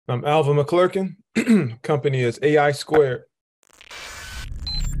I'm Alvin Mcclerkin. Company is AI Squared.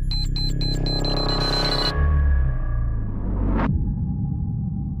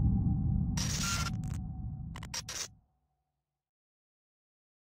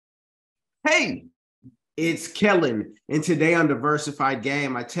 Hey, it's Kellen. And today on Diversified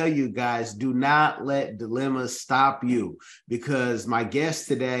Game, I tell you guys, do not let dilemmas stop you because my guest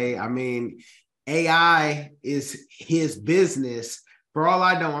today, AI is his business. For all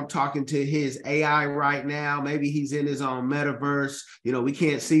I know, I'm talking to his AI right now. Maybe he's in his own metaverse. We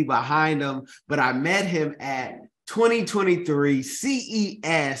can't see behind him, but I met him at 2023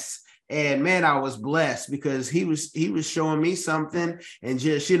 CES. And man, I was blessed because he was showing me something, and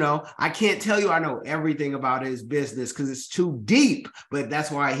just I can't tell you I know everything about his business because it's too deep, but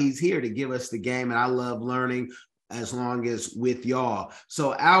that's why he's here to give us the game, and I love learning as long as with y'all.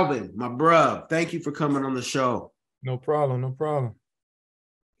 So Alvin, my bruh, thank you for coming on the show. No problem, no problem.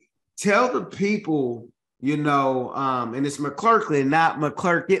 Tell the people, and it's Mcclerkin, not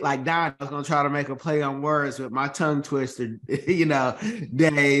Mcclerkin, like Don. I was gonna try to make a play on words with my tongue twister,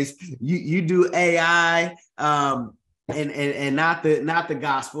 days. You do AI, and not the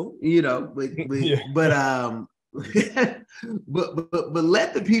gospel, but but Yeah. but um but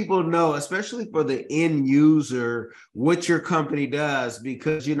let the people know, especially for the end user, what your company does,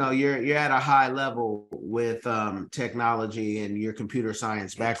 because you're at a high level with technology and your computer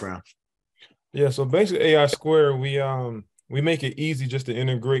science background. Yeah, so basically AI Square, we make it easy just to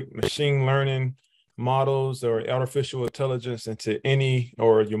integrate machine learning models or artificial intelligence into any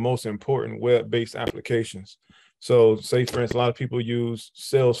or your most important web-based applications. So say for instance, a lot of people use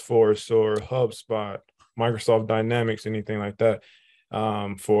Salesforce or HubSpot, Microsoft Dynamics, anything like that,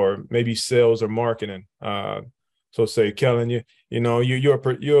 for maybe sales or marketing. So say, Kellen, you're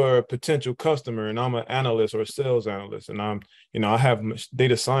a potential customer, and I'm an analyst or a sales analyst, and I have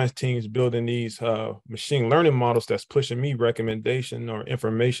data science teams building these machine learning models that's pushing me recommendation or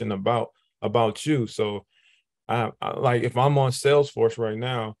information about you. So I like if I'm on Salesforce right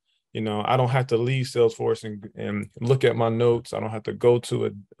now, I don't have to leave Salesforce and look at my notes. I don't have to go to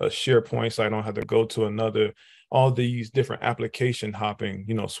a SharePoint site. I don't have to go to another, all these different application hopping,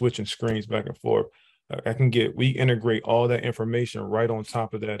 switching screens back and forth. We integrate all that information right on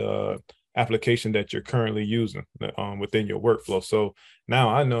top of that application that you're currently using within your workflow. So now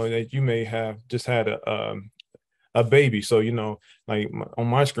I know that you may have just had a baby. So, like on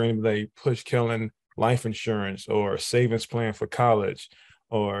my screen, they push Kellen life insurance or savings plan for college,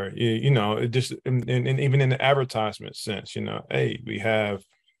 or, it just, and even in the advertisement sense, hey, we have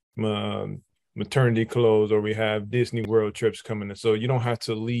maternity clothes, or we have Disney World trips coming in. So you don't have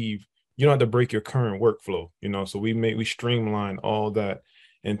to leave, you don't have to break your current workflow, so we streamline all that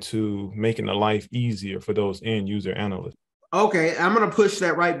into making the life easier for those end user analysts. Okay, I'm gonna push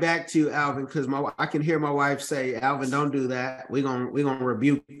that right back to you, Alvin, because I can hear my wife say, "Alvin, don't do that. We're gonna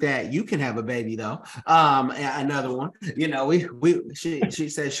rebuke that. You can have a baby though." Another one. She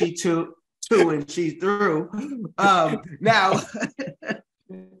says she two and she's through. Now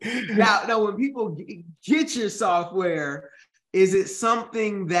now when people get your software, is it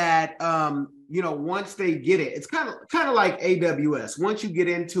something that once they get it, it's kind of like AWS. Once you get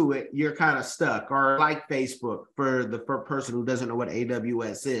into it, you're kind of stuck, or like Facebook for the person who doesn't know what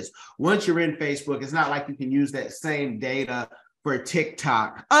AWS is. Once you're in Facebook, it's not like you can use that same data for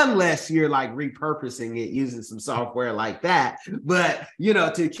TikTok unless you're like repurposing it using some software like that. But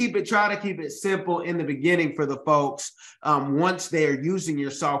to try to keep it simple in the beginning for the folks, once they're using your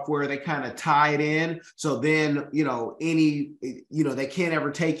software, they kind of tie it in, so then they can't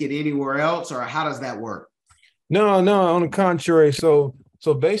ever take it anywhere else. Or how does that work? No, no, on the contrary. So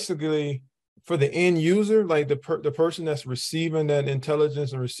basically, for the end user, like the person that's receiving that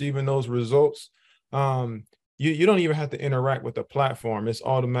intelligence and receiving those results, you don't even have to interact with the platform. It's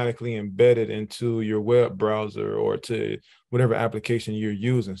automatically embedded into your web browser or to whatever application you're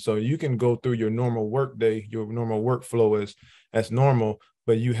using. So you can go through your normal workday, your normal workflow as normal,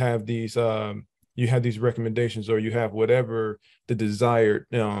 but you have these recommendations, or you have whatever the desired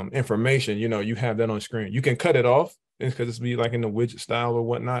information, you have that on screen. You can cut it off because it's be like in the widget style or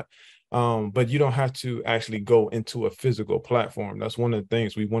whatnot. But you don't have to actually go into a physical platform. That's one of the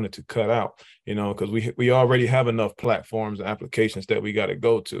things we wanted to cut out, because we already have enough platforms and applications that we got to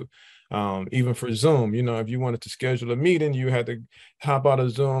go to. Even for Zoom, if you wanted to schedule a meeting, you had to hop out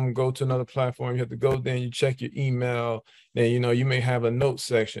of Zoom, go to another platform. You have to go there and you check your email. Then, you may have a note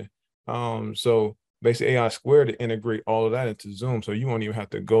section. So basically AI Squared to integrate all of that into Zoom. So you won't even have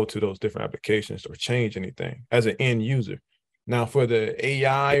to go to those different applications or change anything as an end user. Now for the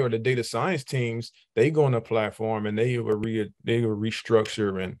AI or the data science teams, they go on the platform and they will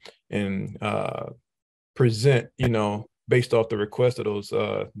restructure and present, based off the request of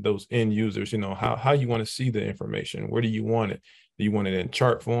those end users, how you want to see the information. Where do you want it? Do you want it in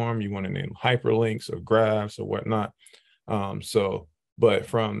chart form? You want it in hyperlinks or graphs or whatnot? But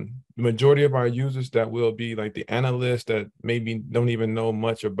from the majority of our users, that will be like the analysts that maybe don't even know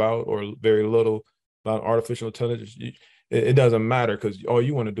much about or very little about artificial intelligence. It doesn't matter, because all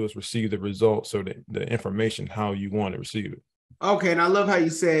you want to do is receive the results or the information how you want to receive it. Okay, and I love how you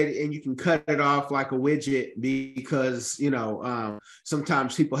said, and you can cut it off like a widget, because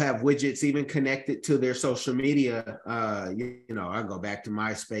sometimes people have widgets even connected to their social media. I go back to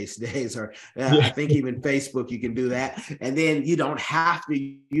MySpace days, or I think even Facebook, you can do that, and then you don't have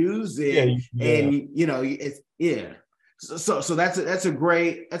to use it, and it's So that's a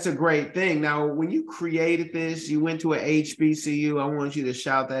great thing. Now, when you created this, you went to a HBCU. I want you to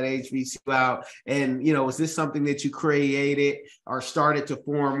shout that HBCU out. And was this something that you created or started to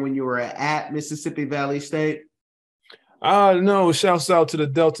form when you were at Mississippi Valley State? No, shouts out to the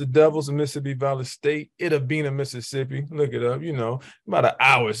Delta Devils of Mississippi Valley State. It'll be in Mississippi. Look it up, about an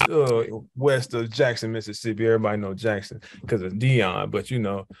hour west of Jackson, Mississippi. Everybody know Jackson because of Dion, but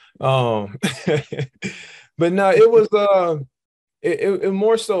but no, it was it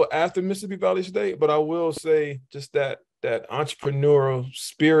more so after Mississippi Valley State. But I will say just that entrepreneurial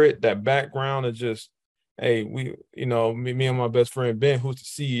spirit, that background of just, hey, me and my best friend Ben, who's the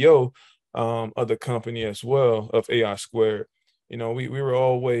CEO of the company as well, of AI Squared. We were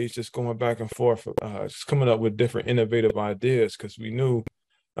always just going back and forth, just coming up with different innovative ideas, because we knew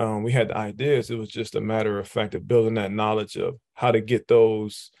we had the ideas. It was just a matter of fact of building that knowledge of how to get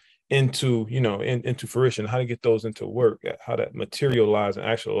those into fruition, how to get those into work, how to materialize and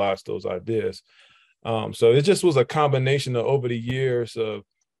actualize those ideas. So it just was a combination of, over the years, of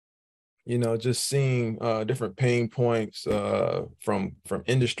just seeing different pain points from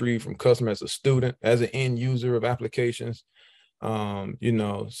industry, from customers, as a student, as an end user of applications.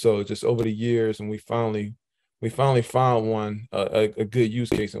 So just over the years, and we finally found one, a good use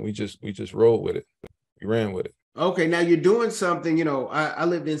case, and we just rolled with it. We ran with it. Okay, now you're doing something, I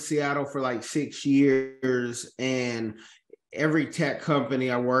lived in Seattle for like 6 years, and every tech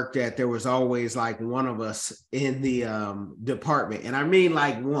company I worked at, there was always like one of us in the department. And I mean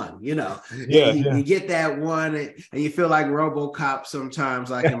like one, you get that one, and you feel like RoboCop sometimes,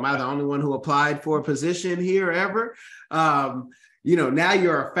 like, am I the only one who applied for a position here ever? Now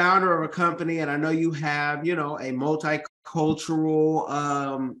you're a founder of a company, and I know you have, a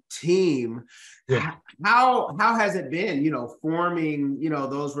multicultural team. Yeah. How has it been, forming,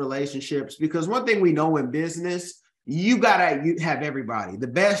 those relationships? Because one thing we know in business, you have everybody. The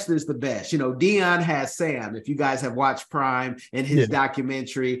best is the best. Dion has Sam, if you guys have watched Prime and his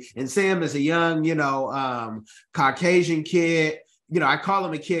documentary, and Sam is a young, Caucasian kid. I call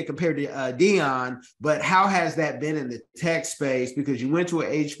him a kid compared to Dion, but how has that been in the tech space? Because you went to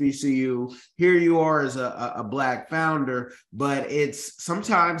an HBCU, here you are as a Black founder, but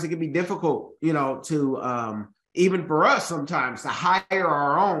sometimes it can be difficult, to even for us sometimes to hire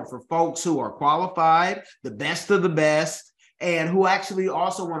our own, for folks who are qualified, the best of the best, and who actually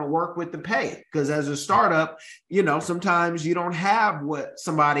also want to work with the pay. Because as a startup, sometimes you don't have what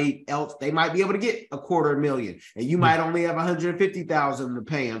somebody else, they might be able to get $250,000, and you might only have $150,000 to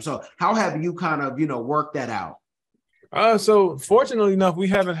pay them. So how have you kind of, worked that out? So fortunately enough, we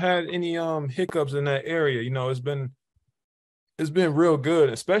haven't had any hiccups in that area. It's been real good,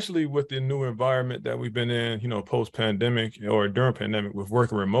 especially with the new environment that we've been in, post-pandemic or during pandemic, with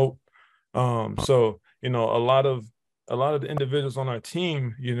working remote. So, a lot of the individuals on our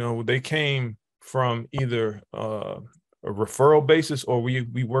team, they came from either a referral basis, or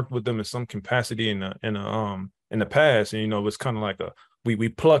we worked with them in some capacity in the past. And, it's kind of like we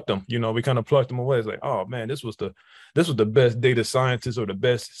plucked them, we kind of plucked them away. It's like, oh man, this was the best data scientist or the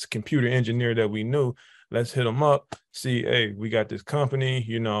best computer engineer that we knew. Let's hit them up. See, hey, we got this company,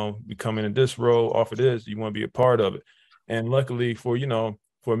 we come in this role, offer this, you want to be a part of it. And luckily for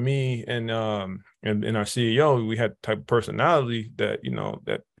me and our CEO, we had the type of personality that,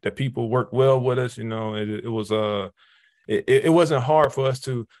 that people work well with us. It wasn't hard for us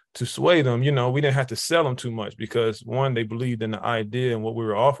to sway them. We didn't have to sell them too much, because one, they believed in the idea and what we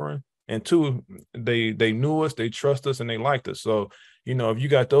were offering. And two, they knew us, they trust us, and they liked us. So, if you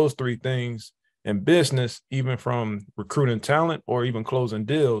got those three things in business, even from recruiting talent or even closing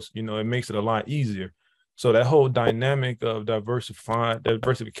deals, it makes it a lot easier. So that whole dynamic of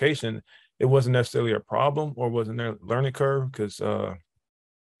diversification, it wasn't necessarily a problem, or wasn't there a learning curve, because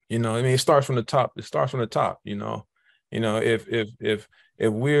it starts from the top. It starts from the top, You know, if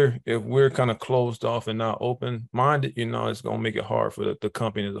we're kind of closed off and not open minded, you know, it's gonna make it hard for the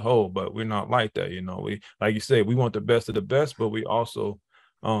company as a whole. But we're not like that, you know. We, like you said, we want the best of the best, but we also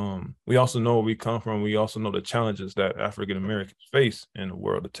know where we come from. We also know the challenges that African Americans face in the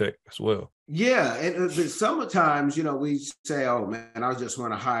world of tech as well. Yeah, and sometimes, you know, we say, "Oh man, I just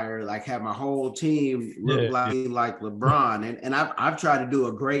want to hire, like, have my whole team look Yeah, like yeah, me, like LeBron," and I've tried to do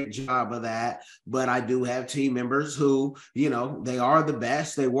a great job of that, but I do have team members who, you know, they are the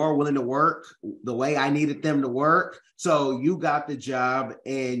best. They were willing to work the way I needed them to work. So you got the job,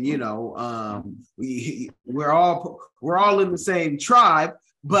 and you know, we're all in the same tribe,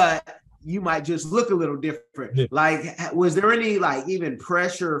 but you might just look a little different. yeah. Like, was there any, like, even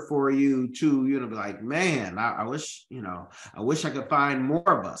pressure for you to, you know, be like, man, I wish, you know, I wish I could find more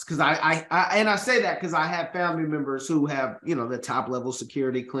of us? Because I say that because I have family members who have, you know, the top level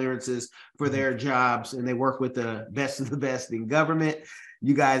security clearances for their jobs, and they work with the best of the best in government.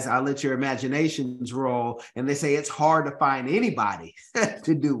 You guys, I'll let your imaginations roll. And they say it's hard to find anybody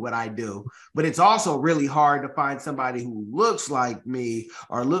to do what I do, but it's also really hard to find somebody who looks like me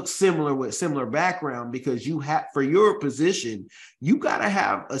or looks similar with similar background, because you have, for your position, you got to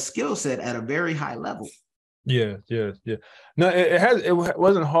have a skill set at a very high level. Yeah, yeah, yeah. No, it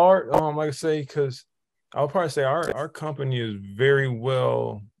wasn't hard. Like I say, because I'll probably say our company is very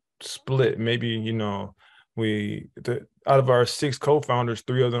well split. Maybe, you know, out of our 6 co-founders,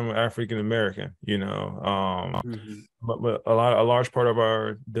 3 of them are African American. You know, Mhm. but a large part of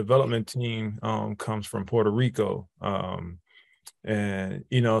our development team comes from Puerto Rico. And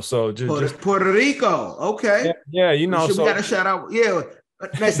you know, so just Puerto Rico. yeah, Okay. yeah, you know, We got so to shout out. Yeah.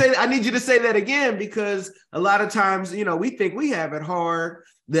 I need you to say that again, because a lot of times, you know, we think we have it hard.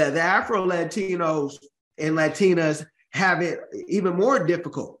 The Afro Latinos and Latinas have it even more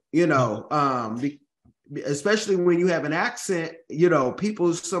difficult, you know, especially when you have an accent. You know,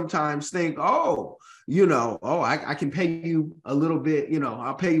 people sometimes think, oh, you know, oh, I can pay you a little bit, you know,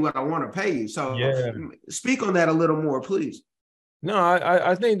 I'll pay you what I want to pay you. So yeah. speak on that a little more, please. No,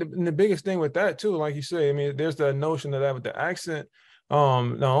 I think the biggest thing with that too, like you say, I mean, there's the notion of that with the accent,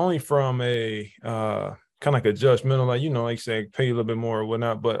 not only from a kind of like a judgmental, like, you know, like say pay you a little bit more or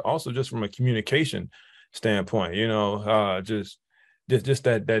whatnot, but also just from a communication standpoint, you know, just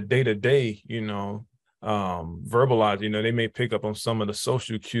that day to day, you know, verbalize, you know, they may pick up on some of the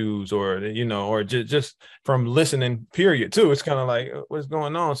social cues, or you know, or just from listening, period, too. It's kind of like, what's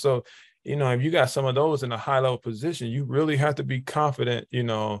going on? So, you know, if you got some of those in a high level position, you really have to be confident, you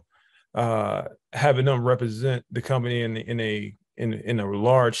know, having them represent the company in a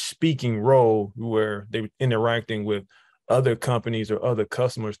large speaking role where they're interacting with other companies or other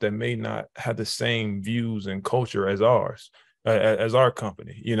customers that may not have the same views and culture as ours, as our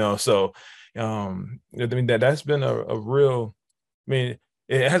company, you know. So I mean, that's been a real, I mean,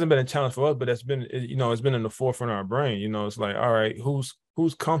 it hasn't been a challenge for us, but that's been, you know, it's been in the forefront of our brain. You know, it's like, all right, who's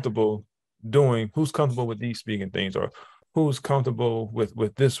comfortable with these speaking things, or who's comfortable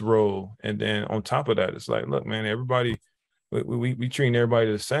with this role. And then on top of that, it's like, look, man, everybody, we treat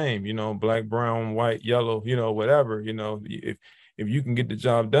everybody the same, you know, black, brown, white, yellow, you know, whatever. You know, if you can get the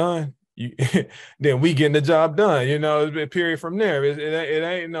job done, you then we getting the job done, you know. It's a period from there. It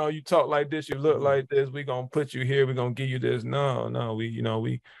ain't no, you talk like this, you look like this, we gonna put you here, we gonna give you this. No, we, you know,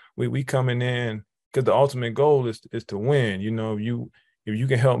 we coming in because the ultimate goal is to win. You know, if you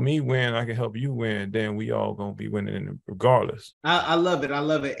can help me win, I can help you win, then we all gonna be winning regardless. I love it. I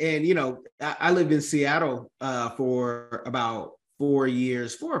love it. And, you know, I lived in Seattle for about 4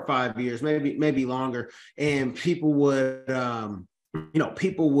 years, 4 or 5 years, maybe longer. And people would,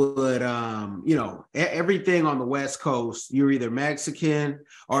 you know, everything on the West Coast, you're either Mexican,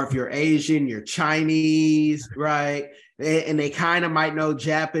 or if you're Asian, you're Chinese, right? And they kind of might know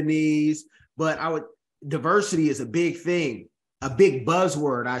Japanese, but diversity is a big thing, a big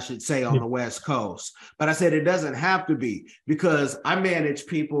buzzword, I should say, on the West Coast. But I said it doesn't have to be, because I manage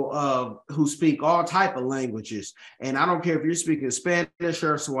people who speak all type of languages. And I don't care if you're speaking Spanish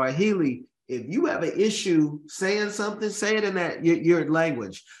or Swahili. If you have an issue saying something, say it in your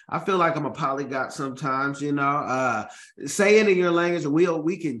language. I feel like I'm a polyglot sometimes, you know. Say it in your language, and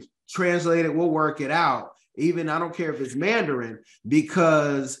we can translate it. We'll work it out. Even, I don't care if it's Mandarin,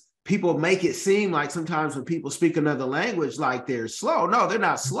 because people make it seem like sometimes when people speak another language, like they're slow. No, they're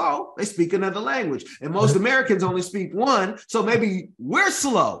not slow. They speak another language. And most Americans only speak one. So maybe we're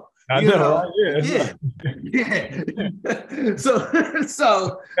slow. I You know, know, right? yeah, Yeah. yeah. So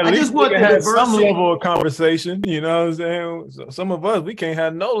At I least just we want can the have some diversity. level of conversation, you know what I'm saying? So some of us, we can't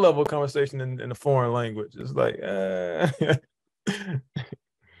have no level of conversation in a foreign language. It's like,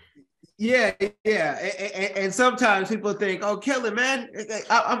 Yeah, yeah, and sometimes people think, "Oh, killing, man,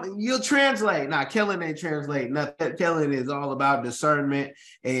 you'll translate." Nah, killing ain't translate nothing. Killing is all about discernment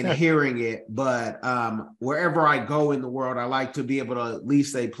and hearing it. But wherever I go in the world, I like to be able to at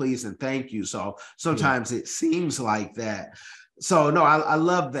least say please and thank you. So sometimes it seems like that. So no, I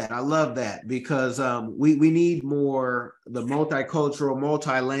love that. I love that because we need more the multicultural,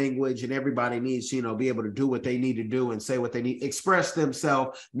 multi-language, and everybody needs to, be able to do what they need to do and say what they need, express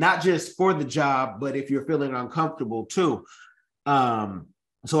themselves, not just for the job, but if you're feeling uncomfortable too.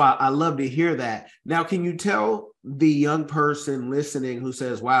 So I love to hear that. Now, can you tell the young person listening who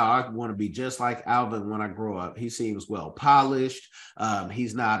says, wow, I want to be just like Alvin when I grow up? He seems well polished.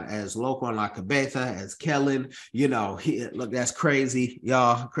 He's not as loco en la cabeza as Kellen. Look, that's crazy,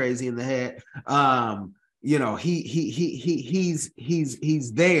 y'all, crazy in the head.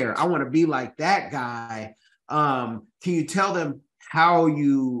 He's there. I want to be like that guy. Can you tell them how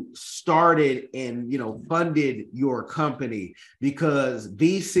you started and funded your company, because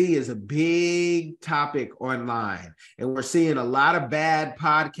VC is a big topic online, and we're seeing a lot of bad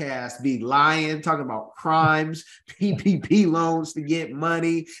podcasts be lying, talking about crimes, PPP loans to get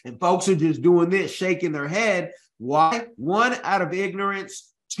money, and folks are just doing this, shaking their head. Why? One, out of ignorance.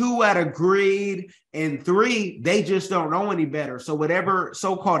 Two, out of greed. And three, they just don't know any better. So whatever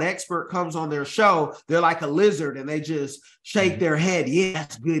so-called expert comes on their show, they're like a lizard and they just shake their head.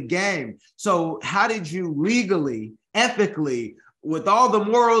 Yes, good game. So how did you legally, ethically, with all the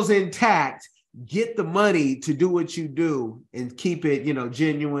morals intact, get the money to do what you do and keep it,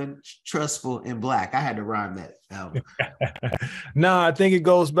 genuine, trustful, and black? I had to rhyme that. No, I think it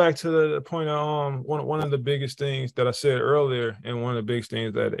goes back to the point of one of the biggest things that I said earlier, and one of the biggest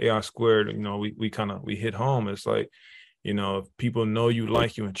things that AI squared, we hit home. It's like, if people know you,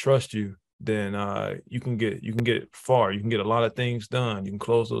 like you, and trust you, then you can get far. You can get a lot of things done. You can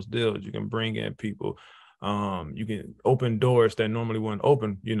close those deals. You can bring in people. You can open doors that normally wouldn't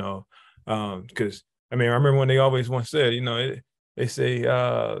open. Because I remember when they always once said, they say,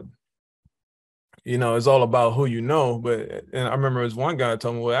 it's all about who you know. And I remember there's one guy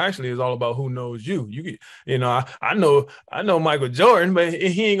told me, well, actually, it's all about who knows you. I know Michael Jordan, but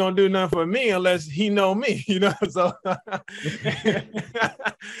he ain't gonna do nothing for me unless he know me. So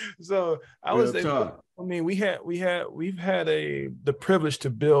so I would say, we've had the privilege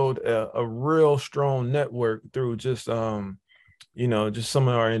to build a real strong network through just just some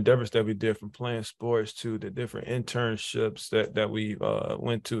of our endeavors that we did, from playing sports to the different internships that we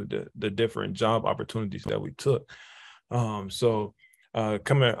went to, the different job opportunities that we took. I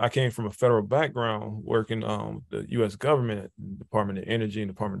came from a federal background, working the U.S. government, Department of Energy and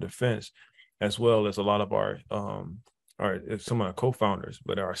Department of Defense, as well as a lot of some of our co-founders.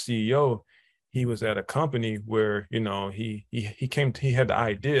 But our CEO, he was at a company where he had the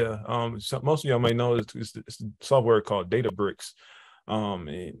idea. So most of y'all may know it's a software called Databricks. And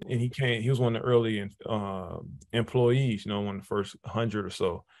he was one of the early employees, one of the first 100 or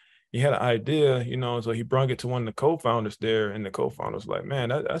so. He had an idea, so he brought it to one of the co-founders there, and the co-founders like, man,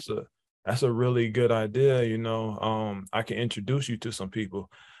 that's a really good idea. I can introduce you to some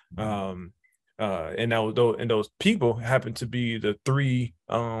people. And those people happened to be the three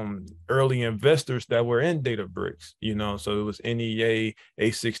early investors that were in Databricks, so it was NEA,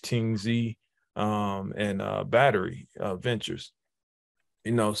 A16Z, and Battery Ventures,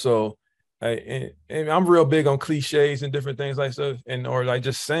 so and I'm real big on cliches and different things like so, or like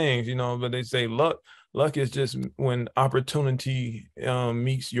just sayings, but they say luck is just when opportunity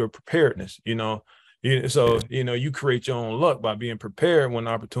meets your preparedness, So, you create your own luck by being prepared when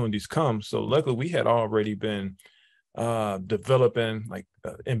opportunities come. So luckily we had already been developing like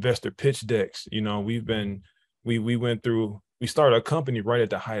investor pitch decks. We started a company right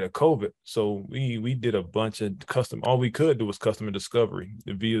at the height of COVID. So we did a bunch of all we could do was customer discovery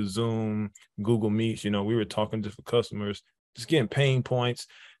via Zoom, Google Meets. We were talking to customers, just getting pain points,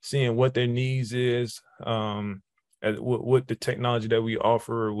 seeing what their needs is, what the technology that we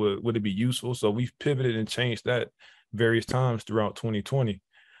offer, would it be useful? So we've pivoted and changed that various times throughout 2020.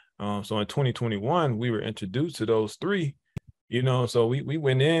 So in 2021, we were introduced to those three, so we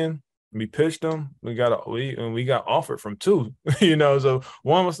went in, we pitched them, we got offered from two, so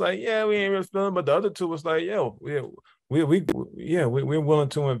one was like, yeah, we ain't really feeling, but the other two was like, yo, we're willing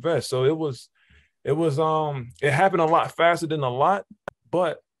to invest. So it happened a lot faster than a lot,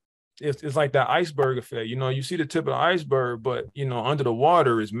 but it's like that iceberg effect. You see the tip of the iceberg, but under the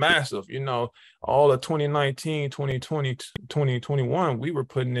water is massive. All of 2019, 2020, 2021,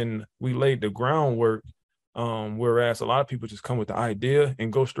 we laid the groundwork. Whereas a lot of people just come with the idea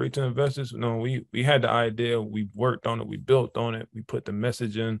and go straight to investors. No, we had the idea, we worked on it, we built on it, we put the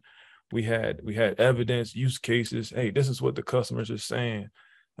message in, we had evidence, use cases. Hey, this is what the customers are saying.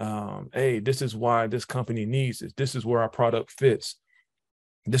 Hey, this is why this company needs it. This is where our product fits.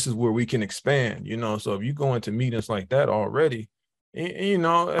 This is where we can expand, So if you go into meetings like that already, and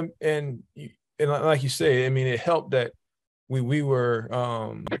like you say, I mean, it helped that we were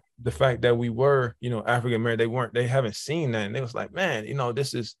the fact that we were, African American. They haven't seen that, and they was like, man,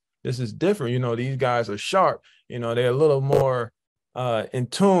 this is different. These guys are sharp. They're a little more in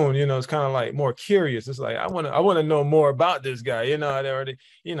tune. It's kind of like more curious. It's like I want to know more about this guy.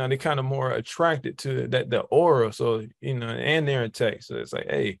 They kind of more attracted to the aura. So and they're in tech. So it's like,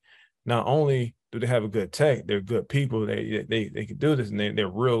 hey, not only do they have a good tech, they're good people. They can do this, and they're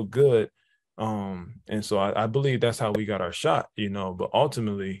real good. And so I believe that's how we got our shot, but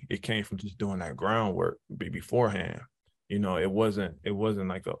ultimately it came from just doing that groundwork beforehand. It wasn't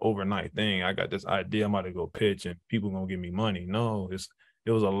like an overnight thing. I got this idea, I'm about to go pitch and people gonna give me money. No,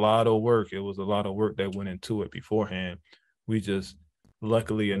 it was a lot of work. It was a lot of work that went into it beforehand. We just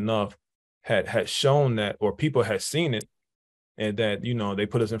luckily enough had shown that, or people had seen it, and that they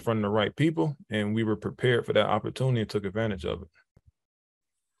put us in front of the right people, and we were prepared for that opportunity and took advantage of it.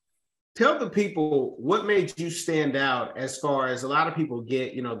 Tell the people what made you stand out, as far as a lot of people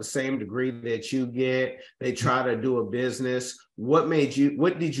get, the same degree that you get. They try to do a business. What did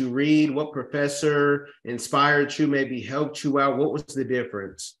you read? What professor inspired you, maybe helped you out? What was the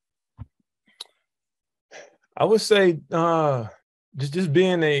difference? I would say just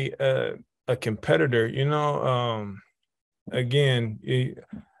being a competitor, again,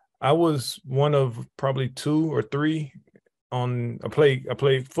 I was one of probably two or three I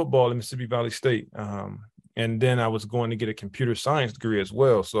played football in Mississippi Valley State. And then I was going to get a computer science degree as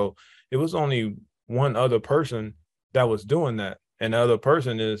well. So it was only one other person that was doing that. And the other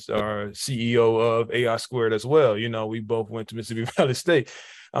person is our CEO of AI Squared as well. We both went to Mississippi Valley State.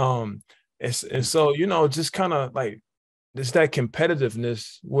 And so, just kind of like, it's that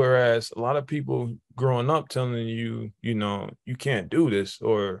competitiveness, whereas a lot of people growing up telling you, you can't do this,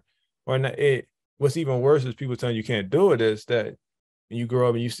 or not. What's even worse is people telling you can't do it, is that you grow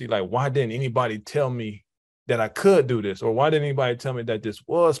up and you see, like, why didn't anybody tell me that I could do this? Or why didn't anybody tell me that this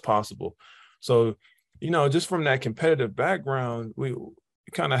was possible? So, just from that competitive background, we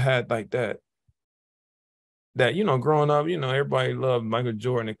kind of had like that, growing up, everybody loved Michael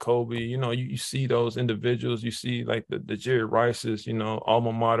Jordan and Kobe. You see those individuals, you see like the Jerry Rices,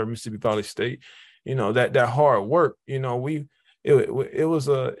 alma mater, Mississippi Valley State, that hard work, it was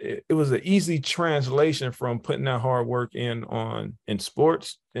an easy translation from putting that hard work in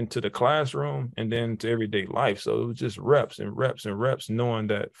sports into the classroom and then to everyday life. So it was just reps and reps and reps, knowing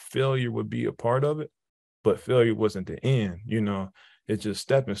that failure would be a part of it, but failure wasn't the end. It's just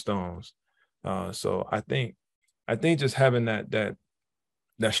stepping stones. So I think just having that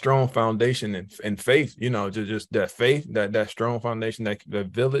strong foundation and faith, just that faith, that strong foundation, that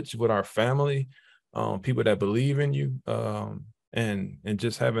village with our family, people that believe in you, and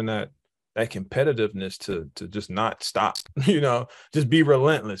just having that competitiveness to just not stop, just be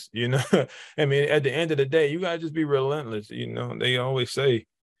relentless, I mean, at the end of the day, you gotta just be relentless. They always say,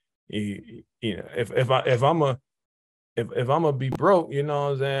 if I'm gonna be broke, what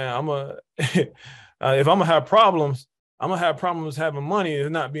I'm saying, if I'm gonna have problems, I'm gonna have problems having money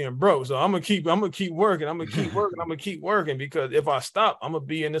and not being broke. So I'm gonna keep working. I'm gonna keep working, because if I stop, I'm gonna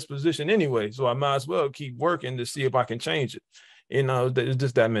be in this position anyway. So I might as well keep working to see if I can change it. It's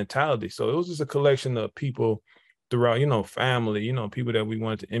just that mentality. So it was just a collection of people throughout, family, people that we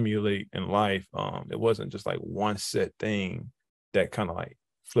wanted to emulate in life. It wasn't just like one set thing that kind of like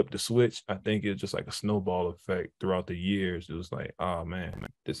flipped the switch. I think it's just like a snowball effect throughout the years. It was like, oh man,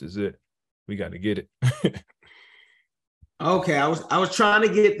 this is it. We got to get it. Okay, I was trying to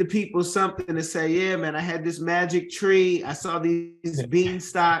get the people something to say. Yeah, man, I had this magic tree. I saw these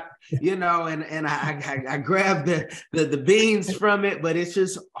beanstalk, and I grabbed the beans from it, but it's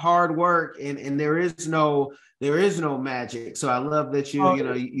just hard work, and there is no magic. So I love that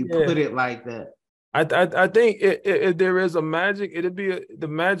you put it like that. I think if there is a magic, the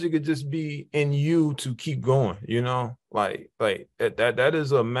magic would just be in you to keep going. Like that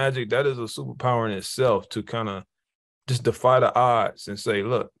is a magic. That is a superpower in itself, to kind of just defy the odds and say,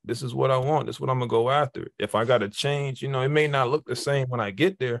 look, this is what I want. This is what I'm gonna go after. If I got to change, it may not look the same when I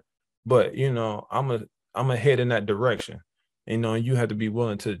get there, but I'm a head in that direction. And you have to be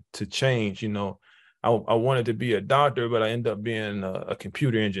willing to change. I wanted to be a doctor, but I ended up being a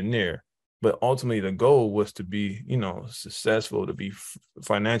computer engineer. But ultimately, the goal was to be, successful, to be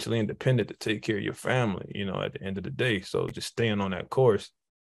financially independent, to take care of your family, at the end of the day. So just staying on that course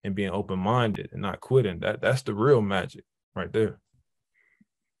and being open-minded and not quitting, that's the real magic right there.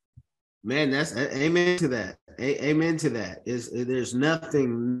 Man, that's amen to that. Amen to that. There's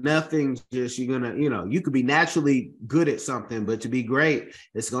nothing just you're gonna, you could be naturally good at something, but to be great,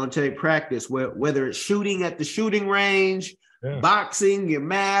 it's gonna take practice. Whether it's shooting at the shooting range, Yeah. boxing, your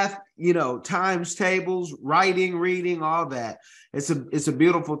math, times tables, writing, reading, all that. It's a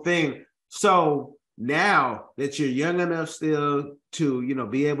beautiful thing. So now that you're young enough still to,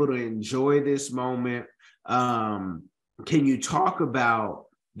 be able to enjoy this moment, can you talk about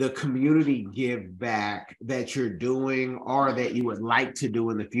the community give back that you're doing or that you would like to do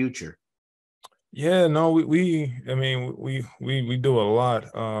in the future? Yeah, no, I mean, we do a lot.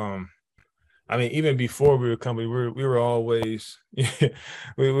 I mean, even before we were a company, we were always we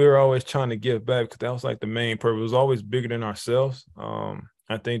were always trying to give back because that was like the main purpose. It was always bigger than ourselves.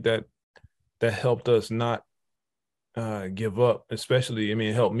 I think that helped us not give up, especially, I mean,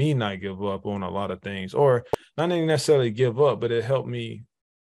 it helped me not give up on a lot of things, or not even necessarily give up, but it helped me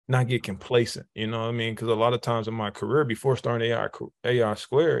not get complacent, you know what I mean? Because a lot of times in my career before starting AI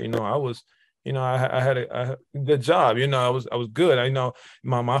Square, I was, I had a good job, I was good. I know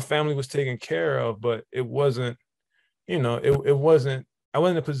my family was taken care of, but it wasn't, it wasn't, I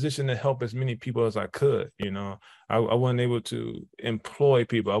wasn't in a position to help as many people as I could, I wasn't able to employ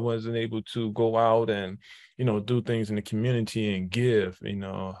people. I wasn't able to go out and, do things in the community and give,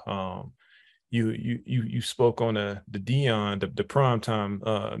 you spoke on the Dion, the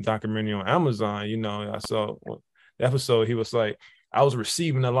primetime documentary on Amazon. I saw the episode. He was like, I was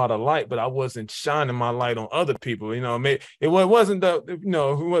receiving a lot of light, but I wasn't shining my light on other people. It wasn't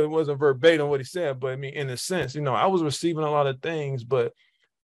it wasn't verbatim what he said, but I mean, in a sense, I was receiving a lot of things, but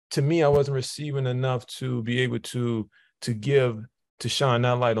to me, I wasn't receiving enough to be able to give, to shine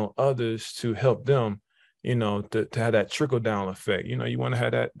that light on others, to help them, to have that trickle down effect. You want to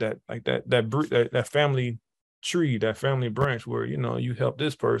have that family tree, that family branch where, you help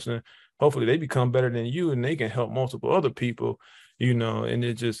this person, hopefully they become better than you and they can help multiple other people, and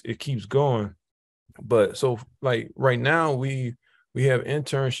it keeps going. But so like right now we have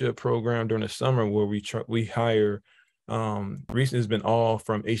internship program during the summer where we hire, recently it's been all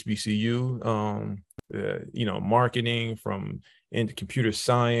from HBCU, marketing, from into computer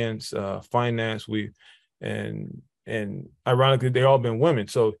science, finance. And ironically they've all been women.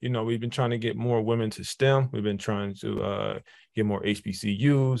 So, we've been trying to get more women to STEM. We've been trying to get more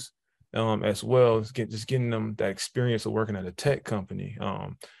HBCUs as well as getting them that experience of working at a tech company.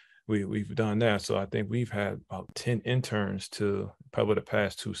 We've done that. So I think we've had about 10 interns to probably the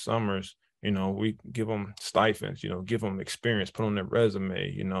past 2 summers. We give them stipends, give them experience, put on their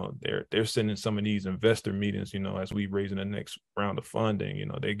resume. They're sitting in some of these investor meetings, as we raising the next round of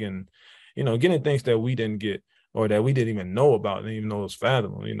funding. They're getting things that we didn't get, or that we didn't even know about, didn't even know it was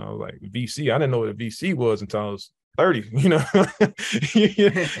fathomable. Like VC. I didn't know what a VC was until I was 30. Venture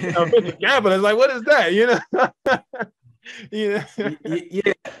capital is like, what is that? Yeah. Yeah,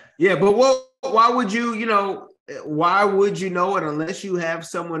 yeah, but why would why would you know it unless you have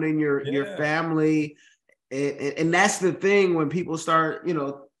someone in your Yeah. family? And that's the thing when people start,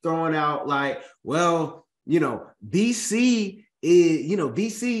 throwing out like, well, VC is,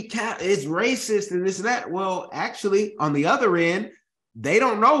 VC is racist and this and that. Well, actually, on the other end, they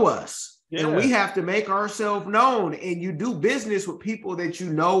don't know us. And Yeah. we have to make ourselves known. And you do business with people that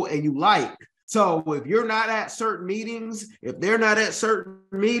you know and you like. So if you're not at certain meetings, if they're not at certain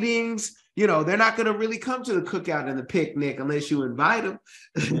meetings, they're not going to really come to the cookout and the picnic unless you invite them.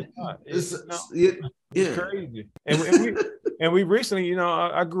 It's Yeah. crazy. And we recently,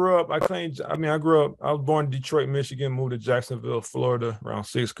 I grew up, I was born in Detroit, Michigan, moved to Jacksonville, Florida around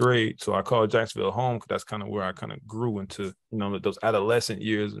 6th grade. So I call Jacksonville home because that's kind of where I kind of grew into, those adolescent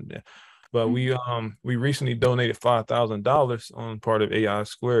years. But we recently donated $5,000 on part of AI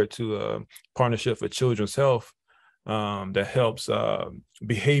Squared to a partnership for children's health, that helps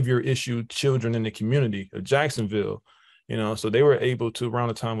behavior issue children in the community of Jacksonville. So they were able to, around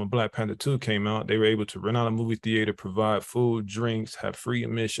the time when Black Panther 2 came out, they were able to rent out a movie theater, provide food, drinks, have free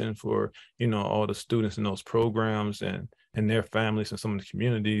admission for, all the students in those programs and their families and some of the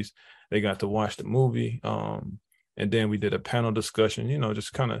communities. They got to watch the movie. And then we did a panel discussion,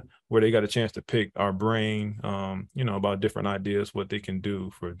 just kind of where they got a chance to pick our brain, about different ideas, what they can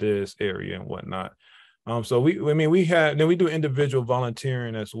do for this area and whatnot. So we do individual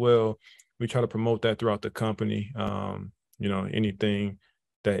volunteering as well. We try to promote that throughout the company. Anything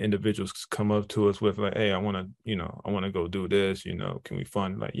that individuals come up to us with, like, hey, I want to go do this, can we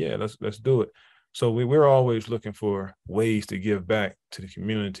fund? Like, yeah, let's do it. So we're always looking for ways to give back to the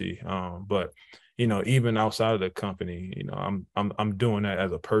community. But even outside of the company, I'm doing that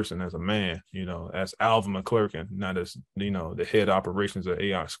as a person, as a man, as Alvin Mcclerkin, not as, the head operations of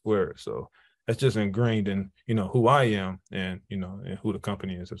AI Squared. So that's just ingrained in, who I am and, and who the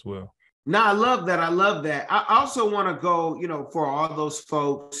company is as well. No, I love that. I love that. I also want to go, for all those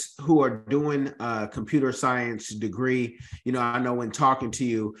folks who are doing a computer science degree, I know when talking to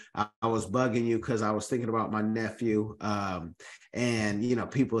you, I was bugging you because I was thinking about my nephew.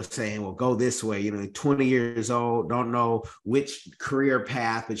 And people are saying, well, go this way, 20 years old, don't know which career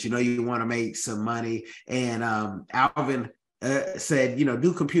path, but you want to make some money. And Alvin said,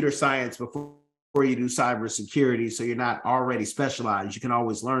 do computer science before you do cybersecurity, so you're not already specialized. You can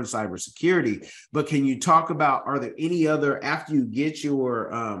always learn cybersecurity. But can you talk about, are there any other, after you get your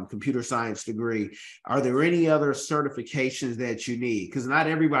computer science degree, are there any other certifications that you need? Because not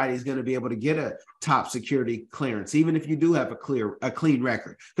everybody's going to be able to get a top security clearance, even if you do have a clean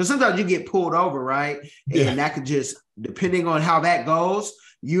record. Because sometimes you get pulled over, right? Yeah. And that could just, depending on how that goes,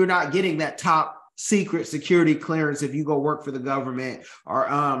 you're not getting that top secret security clearance if you go work for the government.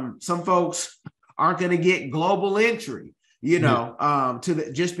 Or some folks aren't going to get global entry,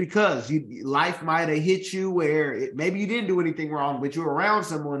 just because life might have hit you where maybe you didn't do anything wrong, but you're around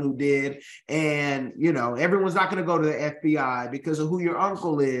someone who did. And, everyone's not going to go to the FBI because of who your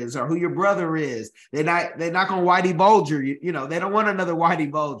uncle is or who your brother is. They're not going to Whitey Bulger, they don't want another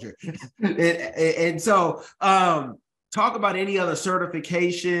Whitey Bulger. and so, talk about any other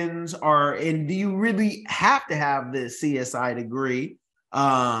certifications and do you really have to have the CSI degree?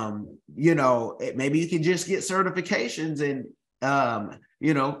 Maybe you can just get certifications and,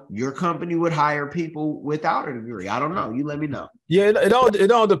 your company would hire people without a degree. I don't know. You let me know. Yeah,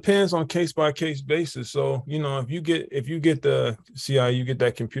 it all depends on case by case basis. So, if you get the CI, you get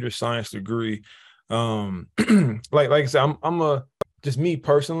that computer science degree. Like I said, I'm just me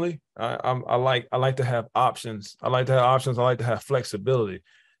personally. I like to have options. I like to have flexibility.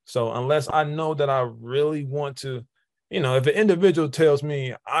 So unless I know that I really want to, if an individual tells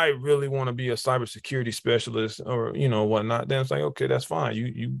me I really want to be a cybersecurity specialist or, whatnot, then it's like, okay, that's fine.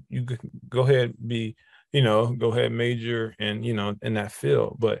 You go ahead, go ahead, major and, in that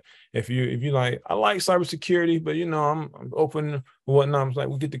field. But if you like, I like cybersecurity, but, I'm open whatnot. I'm like,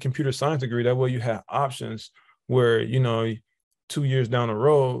 we'll get the computer science degree. That way you have options where, 2 years down the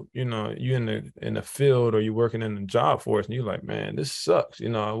road, you in the field or you're working in the job force and you're like, man, this sucks.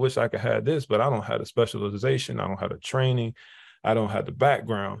 I wish I could have this, but I don't have the specialization. I don't have the training. I don't have the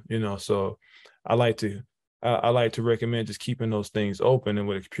background, so I like to recommend just keeping those things open. And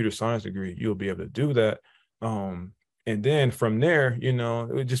with a computer science degree, you'll be able to do that. And then from there,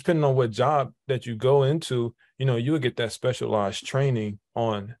 just depending on what job that you go into, you'll get that specialized training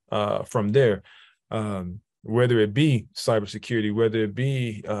on from there. Whether it be cybersecurity, whether it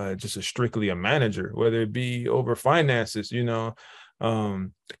be just strictly a manager, whether it be over finances, at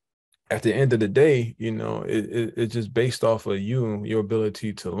the end of the day, it's just based off of your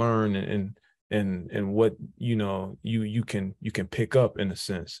ability to learn and what, you can pick up in a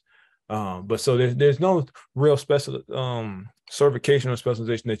sense. But so there's no real special certification or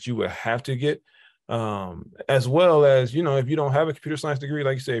specialization that you would have to get. As well as, if you don't have a computer science degree,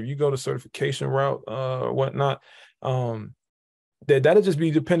 like you say, if you go the certification route or whatnot, that'll just be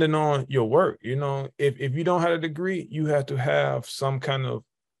dependent on your work. If you don't have a degree, you have to have some kind of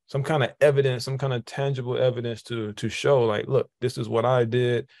evidence, some kind of tangible evidence to show, like, look, this is what I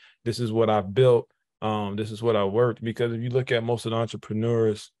did, this is what I built, this is what I worked. Because if you look at most of the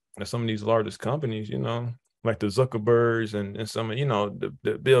entrepreneurs at some of these largest companies, like the Zuckerbergs and some of,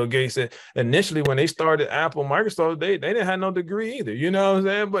 the Bill Gates. Initially, when they started Apple, Microsoft, they didn't have no degree either. You know what I'm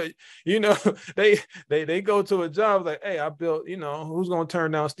saying? But, they go to a job like, hey, I built, who's going to turn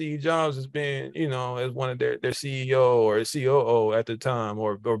down Steve Jobs as being, as one of their CEO or COO at the time,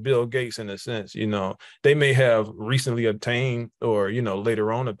 or Bill Gates in a sense. They may have recently obtained or,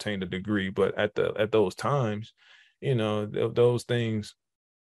 later on obtained a degree, but at those times, those things,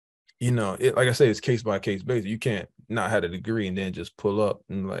 like I say, it's case by case basis. You can't not have a degree and then just pull up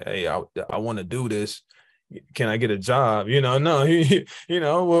and like, hey, I want to do this. Can I get a job? No,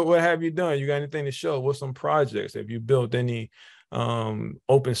 what have you done? You got anything to show? What's some projects? Have you built any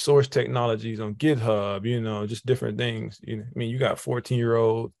open source technologies on GitHub? Just different things. You got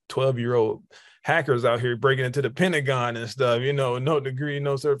 14-year-old, 12-year-old hackers out here breaking into the Pentagon and stuff, no degree,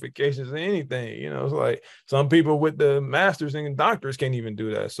 no certifications, anything. It's like some people with the masters and doctors can't even do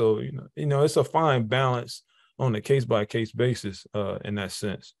that. So, it's a fine balance on a case by case basis in that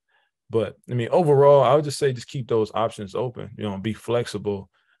sense. But overall, I would just say, just keep those options open, be flexible.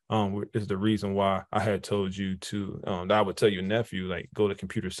 Is the reason why I had told you to, that I would tell your nephew, like, go the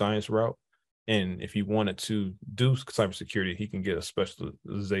computer science route And if he wanted to do cybersecurity, he can get a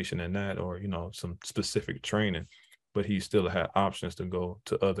specialization in that, or, you know, some specific training, but he still had options to go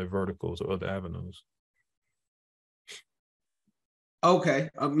to other verticals or other avenues. Okay,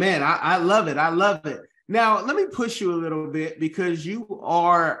 man, I love it. I love it. Now, let me push you a little bit because you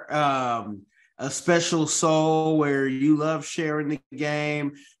are a special soul where you love sharing the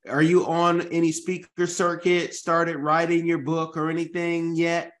game. Are you on any speaker circuit? Started writing your book or anything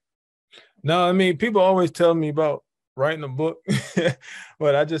yet? No, I mean, people always tell me about writing a book,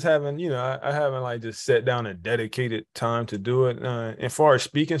 but I just haven't, you know, I haven't like just sat down and dedicated time to do it. As far as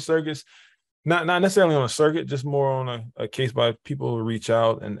speaking circuits, not necessarily on a circuit, just more on a case by people reach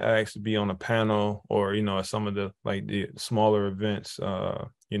out and ask to be on a panel, or, you know, at some of the like the smaller events,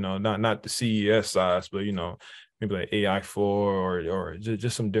 you know, not the CES size, but, you know, maybe like AI4 or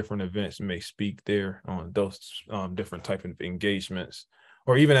just some different events may speak there on those different type of engagements,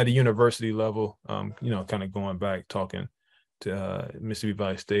 or even at a university level, you know, kind of going back talking to Mississippi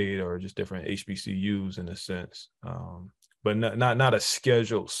Valley State or just different HBCUs in a sense. But not a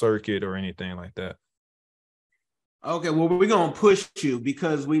scheduled circuit or anything like that. Okay, well, we're going to push you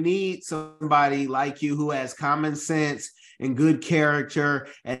because we need somebody like you who has common sense and good character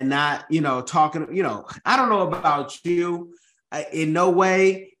and not, you know, talking, you know, I don't know about you. In no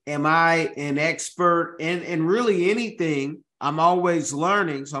way am I an expert in really anything. I'm always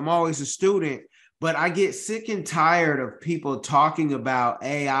learning, so I'm always a student. But I get sick and tired of people talking about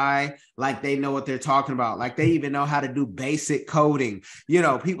AI like they know what they're talking about, like they even know how to do basic coding. You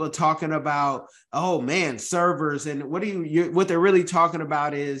know, people talking about, oh man, servers, and what they're really talking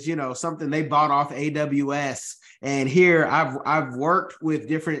about is, you know, something they bought off AWS. And here I've worked with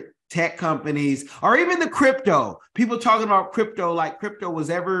different tech companies, or even the crypto. People talking about crypto like crypto was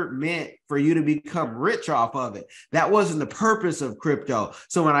ever meant for you to become rich off of it. That wasn't the purpose of crypto.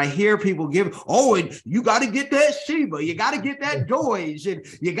 So when I hear people give, oh, and you got to get that Shiba, you got to get that Doge, and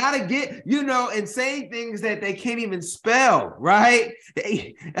you got to get, you know, and saying things that they can't even spell, right?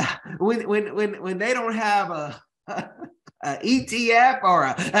 When they don't have a ETF or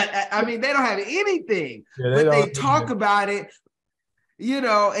I mean, they don't have anything, Yeah, they but don't. they talk about it, you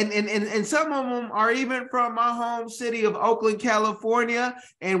know, and some of them are even from my home city of Oakland, California,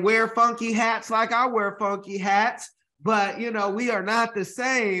 and wear funky hats like I wear funky hats. But, you know, we are not the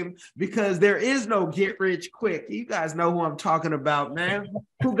same because there is no get rich quick. You guys know who I'm talking about, man.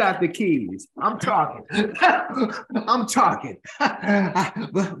 Who got the keys? I'm talking. I'm talking.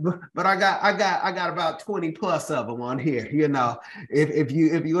 but I got about 20 plus of them on here. You know, if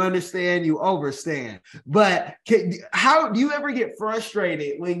you understand, you overstand. But how do you ever get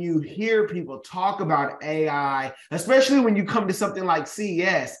frustrated when you hear people talk about AI, especially when you come to something like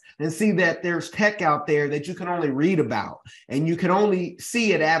CES and see that there's tech out there that you can only read about and you can only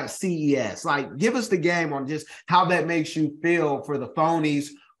see it at a CES? Like, give us the game on just how that makes you feel for the phonies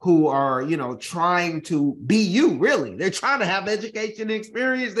who are, you know, trying to be you. Really, they're trying to have education and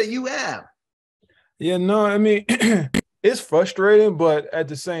experience that you have. Yeah, no, I mean, it's frustrating, but at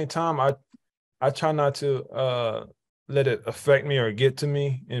the same time, I try not to let it affect me or get to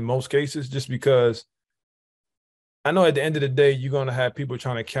me in most cases, just because I know at the end of the day, you're going to have people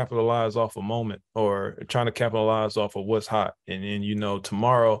trying to capitalize off a moment or trying to capitalize off of what's hot. And then, you know,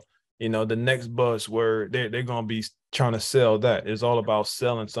 tomorrow, you know, the next buzzword, they're going to be trying to sell that. It's all about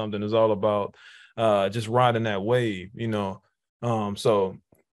selling something. It's all about just riding that wave, you know. So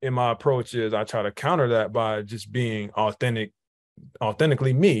in my approach is I try to counter that by just being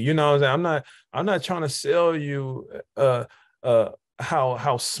authentically me. You know what I'm saying? I'm not trying to sell you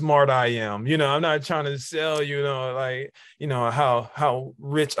how smart I am. You know, I'm not trying to sell, you know, like, you know, how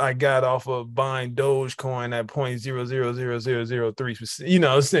rich I got off of buying Dogecoin at 0.0000003%. You know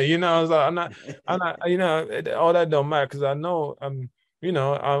what I'm saying? You know, so I'm not, you know, all that don't matter because I know you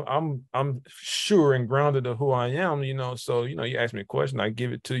know, I'm sure and grounded of who I am, you know. So, you know, you ask me a question, I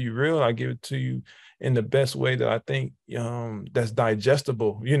give it to you real, I give it to you in the best way that I think that's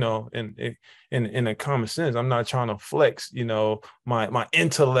digestible, you know, and in a common sense. I'm not trying to flex, you know, my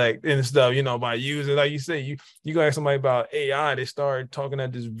intellect and stuff, you know, by using, like you say, you go ask somebody about AI, they start talking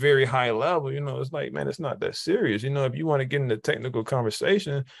at this very high level, you know. It's like, man, it's not that serious. You know, if you want to get into technical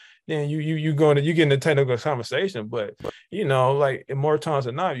conversation, then you get into technical conversation. But, you know, like more times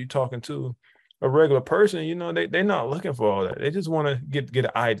than not, you're talking to a regular person, you know, they're not looking for all that. They just want to get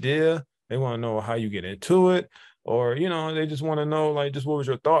an idea. They want to know how you get into it, or, you know, they just want to know, like, just what was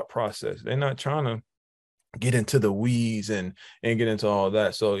your thought process. They're not trying to get into the weeds and get into all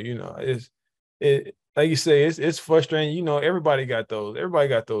that. So, you know, it like you say, it's frustrating. You know, everybody got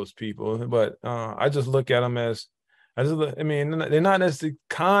those people, but I just look at them as I mean, they're not necessarily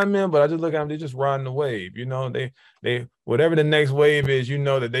con men, but I just look at them, they're just riding the wave. You know, they whatever the next wave is, you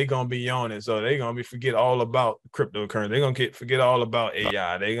know that they're gonna be on it. So they're gonna be forget all about cryptocurrency. They're gonna forget all about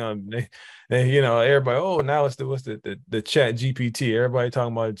AI. They you know, everybody, oh, now it's the chat GPT. Everybody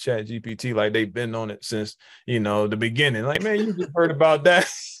talking about chat GPT like they've been on it since, you know, the beginning. Like, man, you just heard about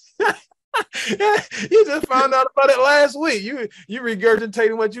that. You just found out about it last week. You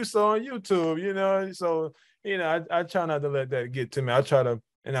regurgitating what you saw on YouTube, you know. So, you know, I try not to let that get to me. I try to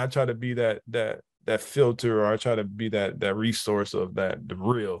be that filter, or I try to be that resource of the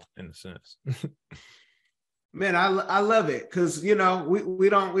real, in a sense. Man, I love it, because you know we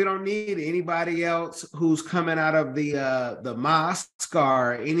don't need anybody else who's coming out of the mosque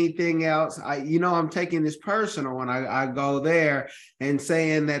or anything else. I'm taking this personal when I go there and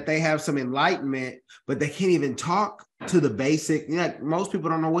saying that they have some enlightenment, but they can't even talk to the basic. Most people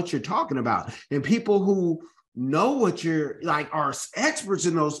don't know what you're talking about, and people who know what you're like are experts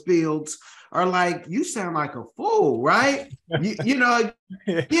in those fields are like, you sound like a fool, right? You know,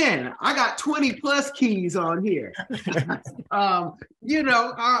 again, I got 20 plus keys on here. Like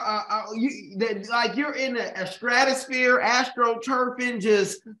you're in a stratosphere, astroturfing,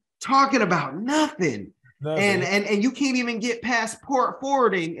 just talking about nothing. And you can't even get past port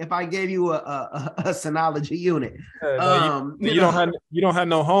forwarding if I gave you a Synology unit. You don't have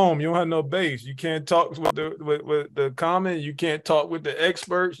no home, you don't have no base. You can't talk with the common, you can't talk with the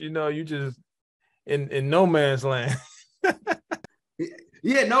experts. You know, you just in no man's land.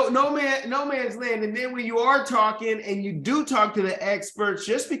 Yeah, no man's land. And then when you are talking and you do talk to the experts,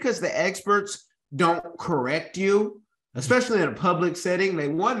 just because the experts don't correct you, especially in a public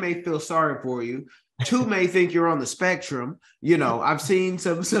setting, one may feel sorry for you. Two may think you're on the spectrum. You know, I've seen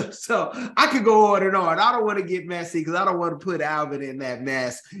some, so I could go on and on. I don't want to get messy because I don't want to put Alvin in that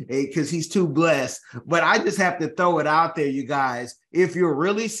mess because he's too blessed. But I just have to throw it out there, you guys. If you're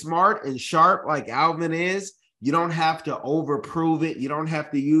really smart and sharp like Alvin is, you don't have to overprove it. You don't have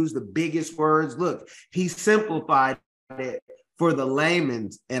to use the biggest words. Look, he simplified it for the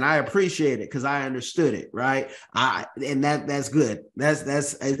layman, and I appreciate it because I understood it, right? That's good.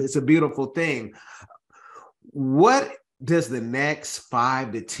 It's a beautiful thing. What does the next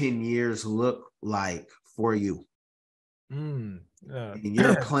 5 to 10 years look like for you? In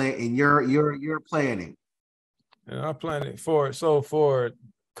your plan, in your planning. And I'm planning for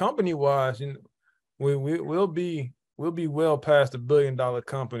company wise, you know, we'll be well past $1 billion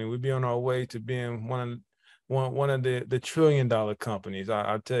company. We'll be on our way to being one of the $1 trillion companies.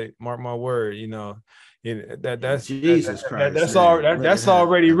 I take, mark my word, you know. That's Jesus Christ. That's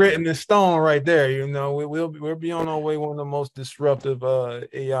already written in stone right there. You know, we'll be on our way, one of the most disruptive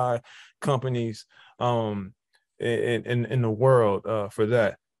AI companies in the world for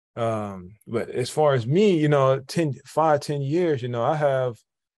that. But as far as me, you know, 10 years, you know, I have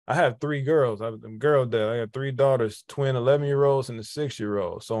 3 girls. I'm girl dad. I got 3 daughters, twin 11-year-olds and a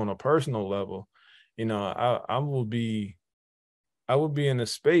 6-year-old. So on a personal level, you know, I will be in a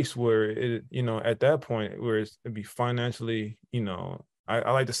space where it, you know, at that point where it'd be financially, you know,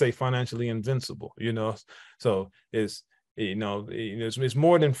 I like to say financially invincible, you know. So it's, you know, it's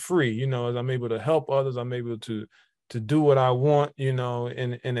more than free, you know, as I'm able to help others, I'm able to do what I want, you know,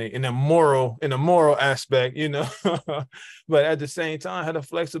 in a moral aspect, you know. But at the same time, I had the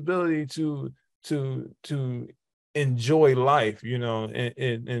flexibility to enjoy life, you know,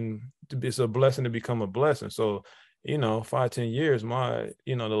 and it's a blessing to become a blessing. So, you know, 5, 10 years, my,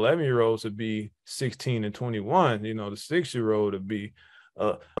 you know, the 11-year-olds would be 16 and 21, you know, the 6-year-old would be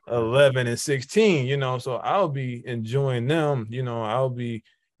 11 and 16, you know. So I'll be enjoying them, you know. I'll be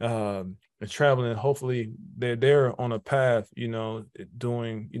traveling. Hopefully they're on a path, you know,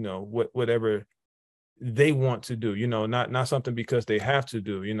 doing, you know, whatever they want to do, you know, not something because they have to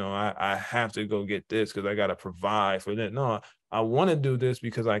do, you know, I have to go get this because I got to provide for that. No, I want to do this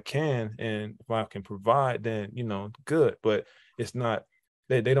because I can, and if I can provide, then, you know, good. But it's not,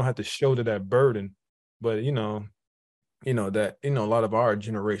 they don't have to shoulder that burden. But that, you know, a lot of our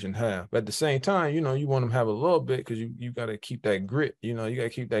generation have. But at the same time, you know, you want them to have a little bit because you got to keep that grit, you know. You got to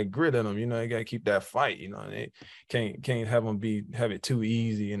keep that grit in them, you know. You got to keep that fight, you know. They can't have them have it too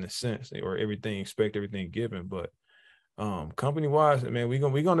easy in a sense, or expect everything given. But company wise, man,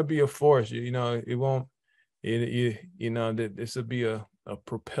 we're gonna be a force, you know. It won't, you know, that this will be a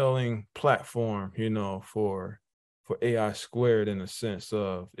propelling platform, you know, for AI squared, in a sense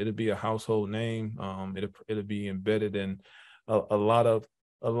of it'll be a household name. It'll be embedded in a lot of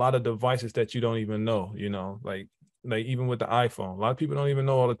devices that you don't even know, you know, like even with the iPhone. A lot of people don't even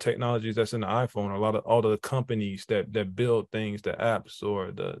know all the technologies that's in the iPhone, or all of the companies that build things, the apps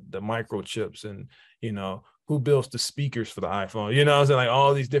or the microchips, and, you know, who builds the speakers for the iPhone? You know what I'm saying? Like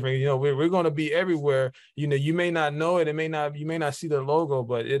all these different, you know, we're going to be everywhere. You know, you may not know it. You may not see the logo,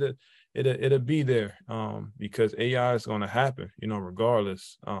 but it'll be there because AI is going to happen, you know,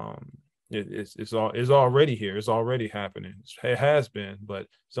 regardless. It's already here. It's already happening. It has been, but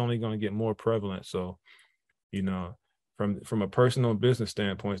it's only going to get more prevalent. So, you know, from a personal business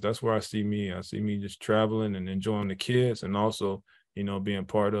standpoint, that's where I see me. I see me just traveling and enjoying the kids, and also, you know, being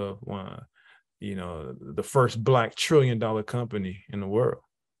part of one, you know, the first Black $1 trillion company in the world.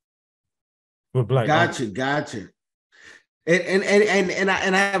 With Black. Gotcha. And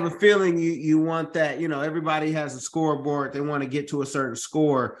I have a feeling you want that, you know, everybody has a scoreboard. They want to get to a certain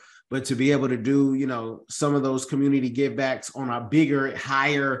score, but to be able to do, you know, some of those community give backs on a bigger,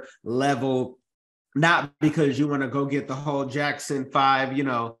 higher level, not because you want to go get the whole Jackson 5, you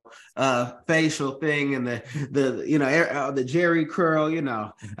know, facial thing and the you know, the Jerry curl, you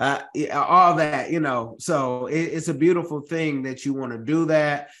know, all that, you know. So it's a beautiful thing that you want to do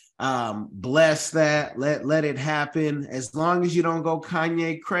that. Bless that, let it happen. As long as you don't go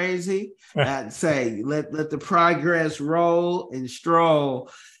Kanye crazy, I'd say let the progress roll and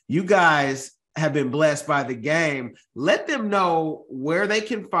stroll. You guys have been blessed by the game. Let them know where they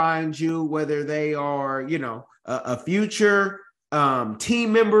can find you, whether they are, you know, a future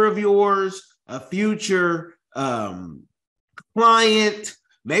team member of yours, a future client.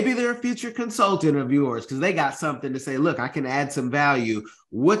 Maybe they're a future consultant of yours because they got something to say. Look, I can add some value.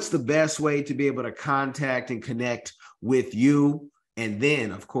 What's the best way to be able to contact and connect with you? And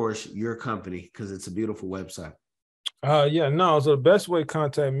then, of course, your company, because it's a beautiful website. So the best way to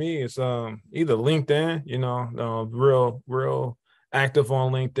contact me is either LinkedIn, you know, real active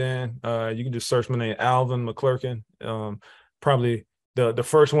on LinkedIn. You can just search my name, Alvin Mcclerkin. Probably the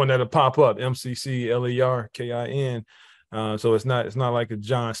first one that'll pop up, MCCLERKIN. So it's not like a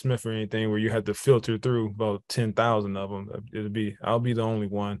John Smith or anything where you have to filter through about 10,000 of them. I'll be the only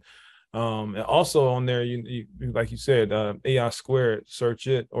one. And also on there, you like you said, AI Squared, search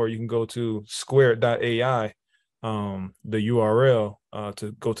it, or you can go to squared.ai, the URL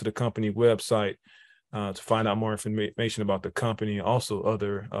to go to the company website to find out more information about the company, and also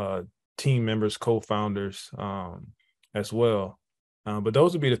other team members, co-founders as well. But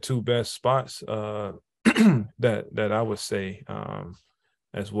those would be the two best spots that I would say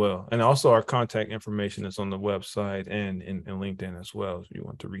as well. And also our contact information is on the website and in LinkedIn as well, if you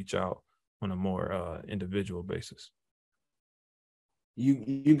want to reach out on a more individual basis.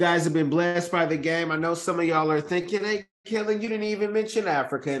 You guys have been blessed by the game. I know some of y'all are thinking, hey, Kellen, you didn't even mention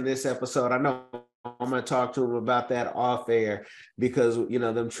Africa in this episode. I know I'm going to talk to him about that off air because, you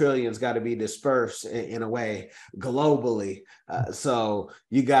know, them trillions got to be dispersed in a way globally. So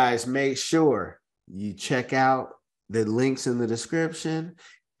you guys make sure you check out the links in the description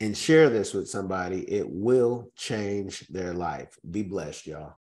and share this with somebody. It will change their life. Be blessed,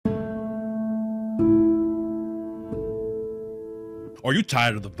 y'all. Are you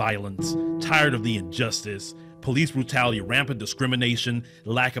tired of the violence, tired of the injustice, police brutality, rampant discrimination,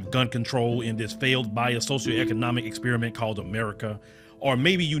 lack of gun control in this failed biased socioeconomic experiment called America? Or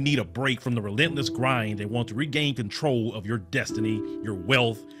maybe you need a break from the relentless grind and want to regain control of your destiny, your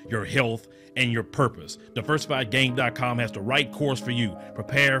wealth, your health, and your purpose. DiversifiedGame.com has the right course for you.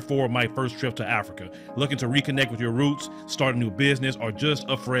 Prepare for my first trip to Africa. Looking to reconnect with your roots, start a new business, or just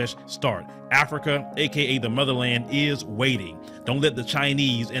a fresh start. Africa, aka the motherland, is waiting. Don't let the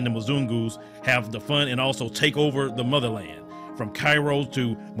Chinese and the Mzungus have the fun and also take over the motherland. From Cairo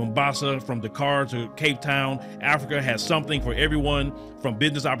to Mombasa, from Dakar to Cape Town, Africa has something for everyone, from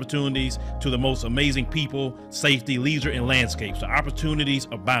business opportunities to the most amazing people, safety, leisure, and landscapes. The opportunities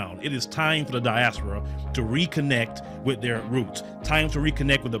abound. It is time for the diaspora to reconnect with their roots. Time to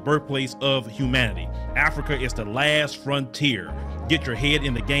reconnect with the birthplace of humanity. Africa is the last frontier. Get your head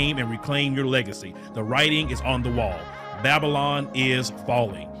in the game and reclaim your legacy. The writing is on the wall. Babylon is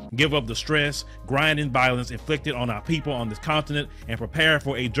falling. Give up the stress, grind, and violence inflicted on our people on this continent and prepare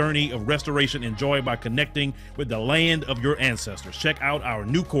for a journey of restoration and joy by connecting with the land of your ancestors. Check out our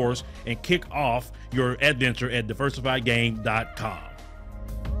new course and kick off your adventure at diversifiedgame.com.